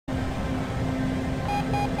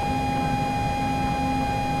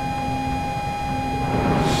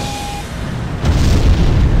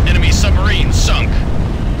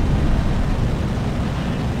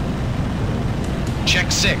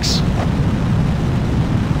PCSX2.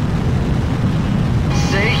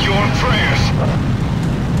 Say your prayers.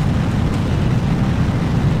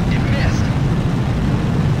 You missed.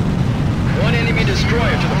 One enemy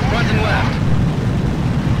destroyer to the front and left.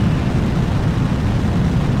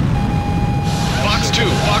 Fox 2,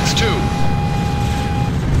 Fox 2.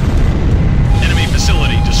 Enemy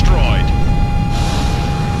facility destroyed.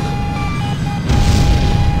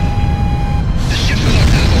 The ships without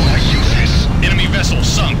ammo are useless. Enemy vessel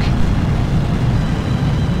sunk.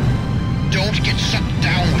 Don't get sucked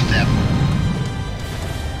down with them.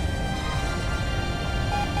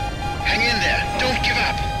 Hang in there. Don't give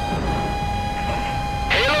up.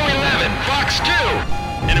 Halo 11, Fox 2.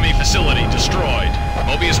 Enemy facility destroyed.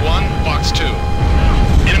 Mobius 1, Fox 2.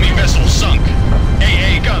 Enemy vessel sunk.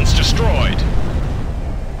 AA guns destroyed.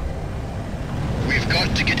 We've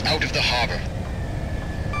got to get out of the harbor.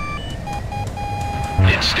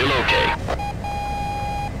 It's still okay.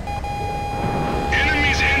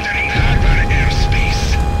 Enemies entering harbor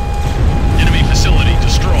airspace. Enemy facility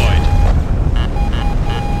destroyed.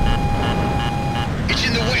 It's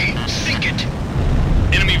in the way. Sink it.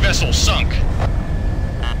 Enemy vessel sunk.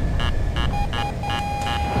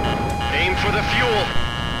 Aim for the fuel.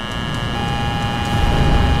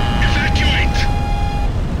 Evacuate.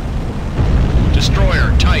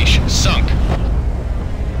 Destroyer Taish sunk.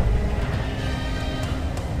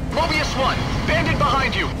 Mobius 1, bandit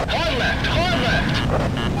behind you. Hard left, hard left.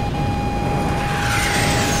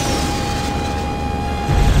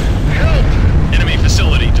 Help! Enemy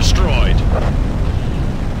facility destroyed.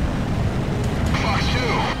 Fox 2.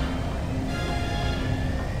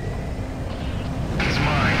 He's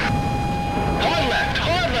mine. Hard left,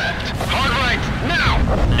 hard left. Hard right, now!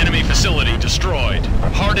 Enemy facility destroyed.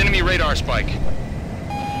 Hard enemy radar spike.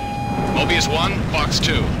 Mobius 1, Fox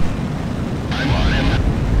 2. I'm on him.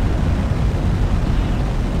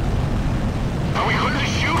 Are we going to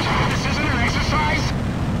shoot? This isn't an exercise?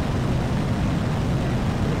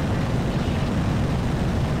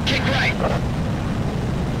 Kick right.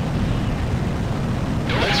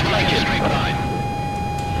 Let's flank it. Straight line.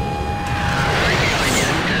 Right behind you.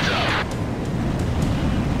 Heads up.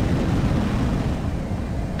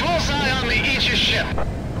 Bullseye on the Aegis ship.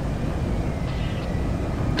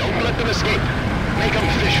 Don't let them escape. Make them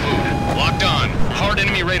fish food. Locked on. Hard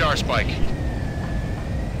enemy radar spike.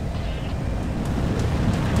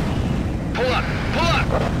 Pull up! Pull up!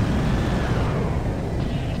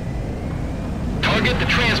 Target the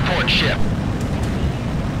transport ship.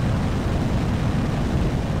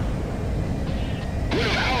 One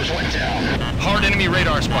of ours went down. Hard enemy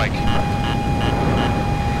radar spike.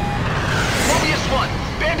 Mobius 1,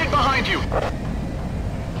 bandit behind you.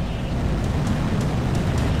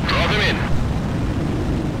 Draw them in.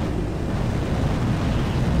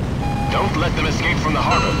 Don't let them escape from the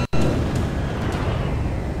harbor.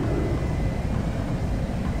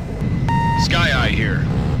 Sky Eye here.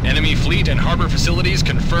 Enemy fleet and harbor facilities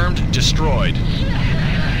confirmed destroyed.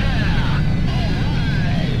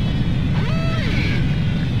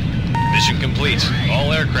 Mission complete.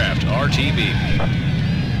 All aircraft RTB.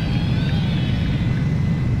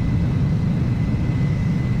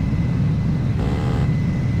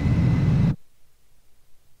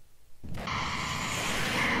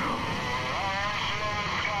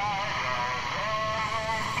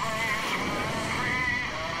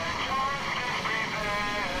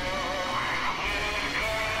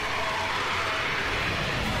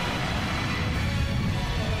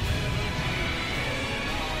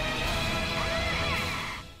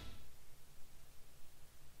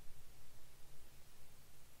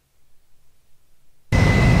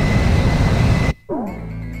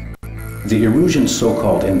 The Erusian's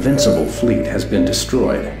so-called invincible fleet has been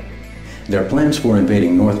destroyed. Their plans for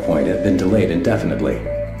invading North Point have been delayed indefinitely.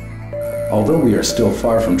 Although we are still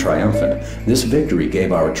far from triumphant, this victory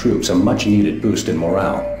gave our troops a much-needed boost in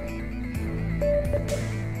morale.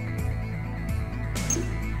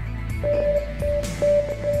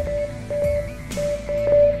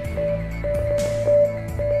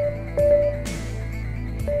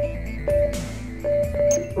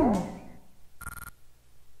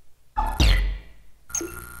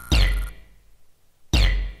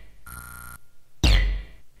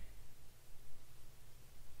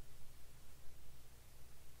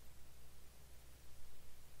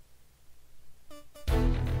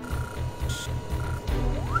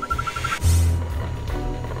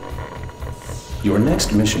 Your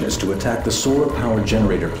next mission is to attack the solar power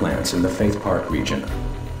generator plants in the Faith Park region.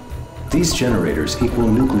 These generators equal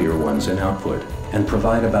nuclear ones in output and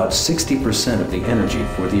provide about 60% of the energy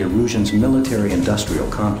for the Erusian's military-industrial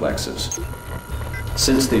complexes.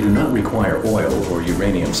 Since they do not require oil or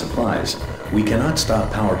uranium supplies, we cannot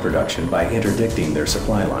stop power production by interdicting their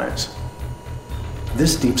supply lines.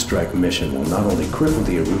 This deep strike mission will not only cripple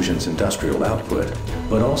the Erusian's industrial output,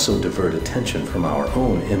 but also divert attention from our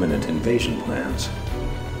own imminent invasion plans.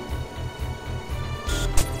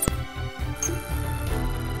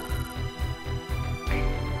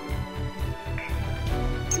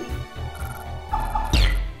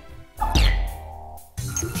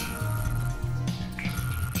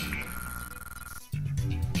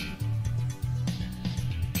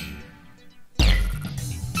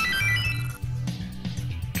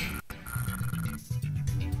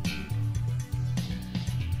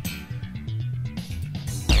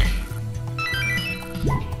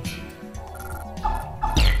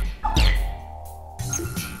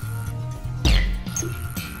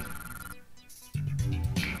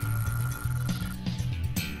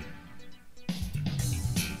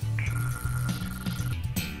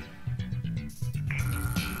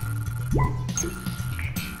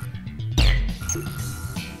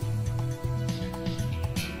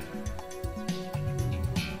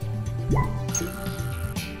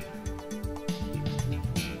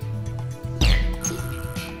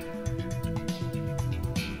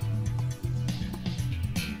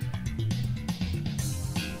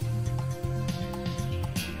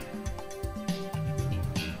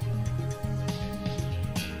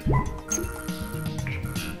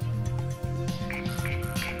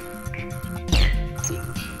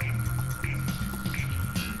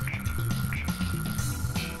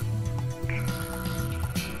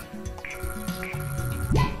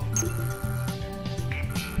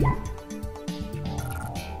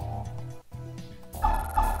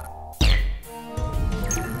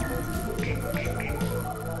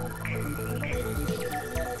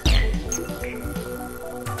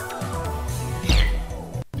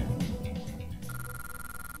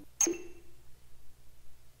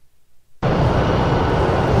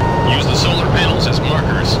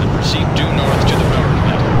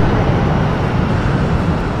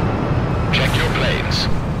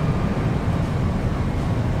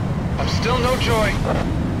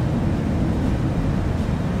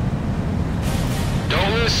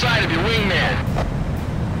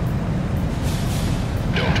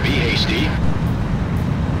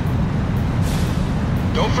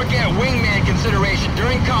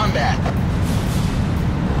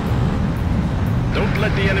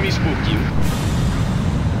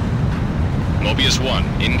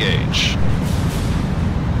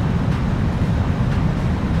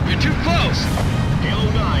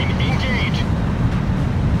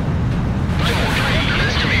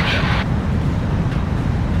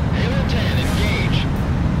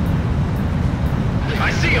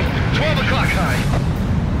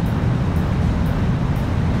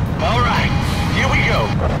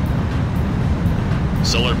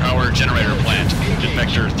 Solar power generator plant. Engage.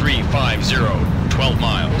 Vector 350, 12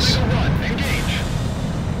 miles. Engage.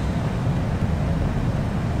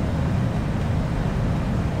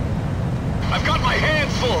 I've got my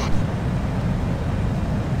hands full.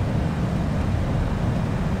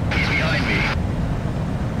 He's behind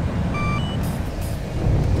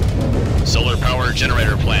me. Solar power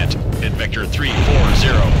generator plant. At Vector 340,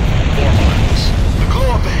 4 miles. The glow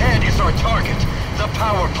up ahead is our target. The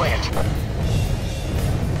power plant.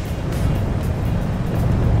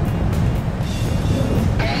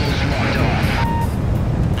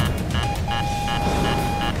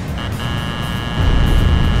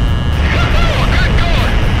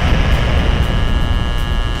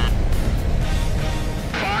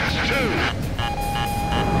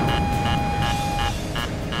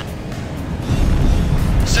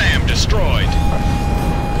 Destroyed.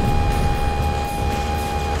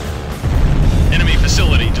 Enemy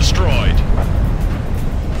facility destroyed.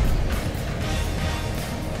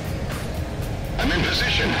 I'm in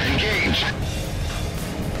position. Engage.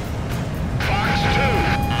 Fox 2.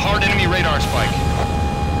 Hard enemy radar spike.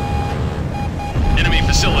 Enemy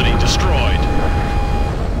facility destroyed.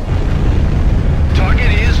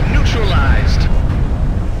 Target is neutralized.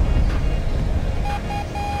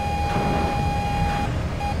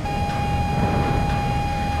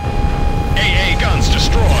 Guns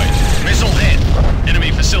destroyed. Missile hit.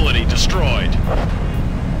 Enemy facility destroyed. It's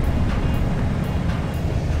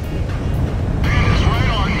right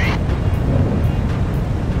on me.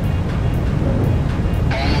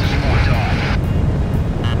 Almost locked on.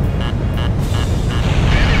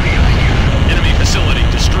 Enemy behind you. Enemy facility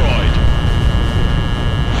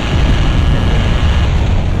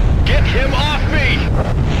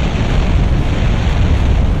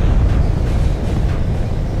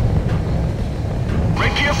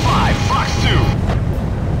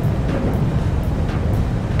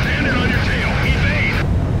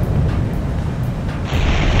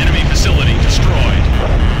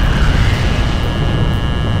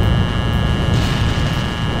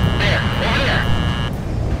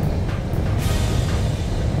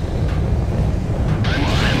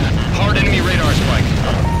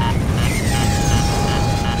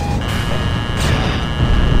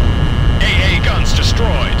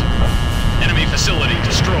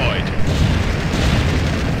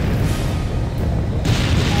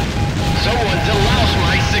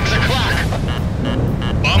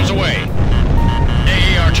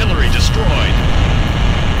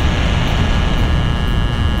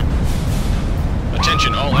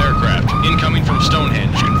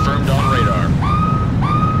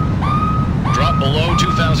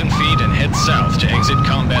south to exit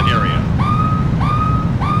combat area.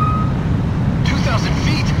 2,000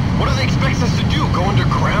 feet? What do they expect us to do, go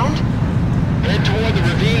underground? Head toward the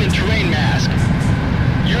ravine and terrain mask.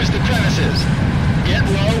 Use the crevices. Get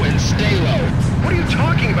low and stay low. What are you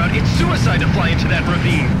talking about? It's suicide to fly into that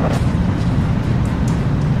ravine.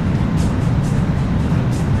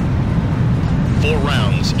 4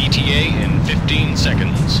 rounds, ETA in 15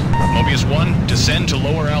 seconds. Mobius 1, descend to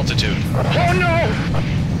lower altitude. Oh no!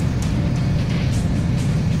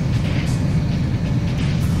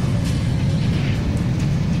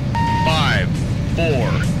 Five,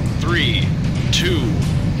 4, 3, 2,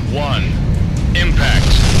 1.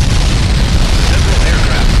 Impact. Several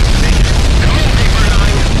aircraft. Come on, Paper 9.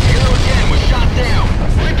 Halo 10 was shot down.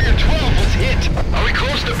 Rapier 12 was hit. Are we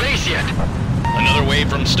close to base yet? Another wave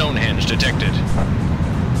from Stonehenge detected.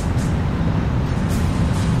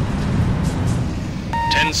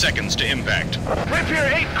 10 seconds to impact. Rapier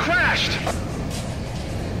 8 crashed!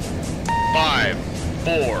 5,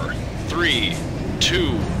 4, 3,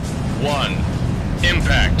 2, 1.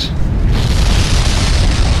 Impact.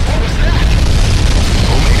 What was that?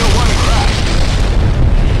 Omega 1 crashed.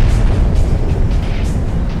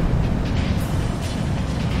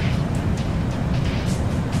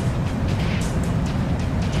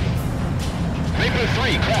 Rapier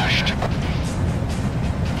 3 crashed.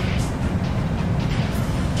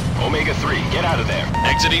 Omega 3, get out of there.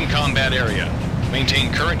 Exiting combat area.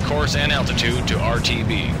 Maintain current course and altitude to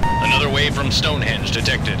RTB. Another wave from Stonehenge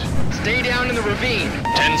detected. Stay down in the ravine.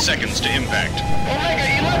 10 seconds to impact.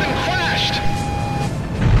 Omega 11 crashed.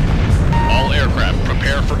 All aircraft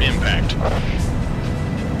prepare for impact.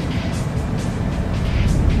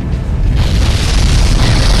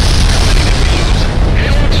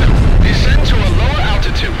 Halo 2, descend to a lower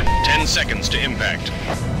altitude. 10 seconds to impact.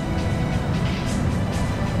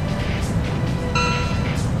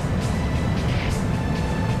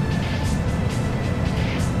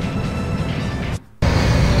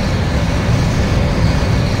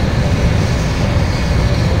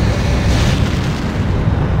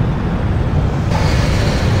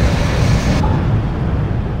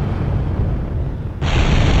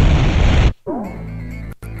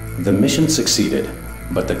 The mission succeeded,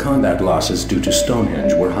 but the combat losses due to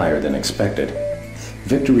Stonehenge were higher than expected.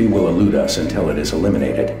 Victory will elude us until it is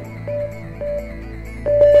eliminated.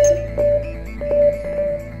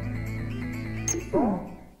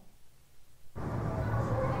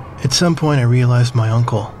 At some point I realized my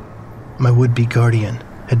uncle, my would-be guardian,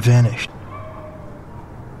 had vanished.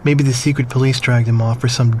 Maybe the secret police dragged him off for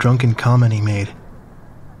some drunken comment he made.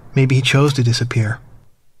 Maybe he chose to disappear.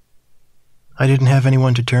 I didn't have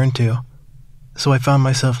anyone to turn to, so I found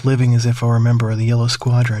myself living as if I were a member of the Yellow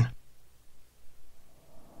Squadron.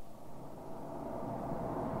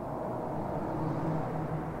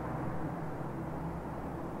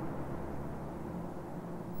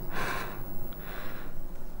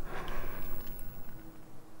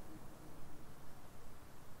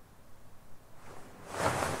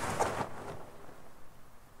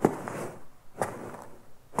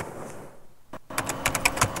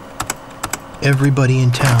 Everybody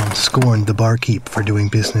in town scorned the barkeep for doing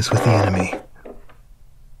business with the enemy.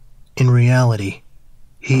 In reality,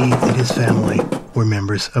 he and his family were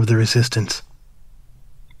members of the Resistance,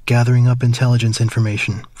 gathering up intelligence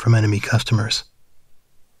information from enemy customers.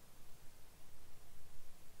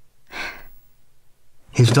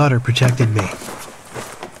 His daughter protected me,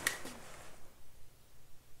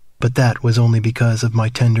 but that was only because of my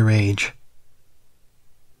tender age.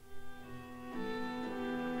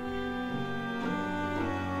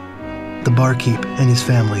 The barkeep and his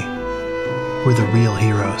family were the real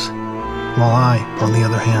heroes, while I, on the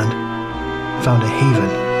other hand, found a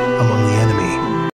haven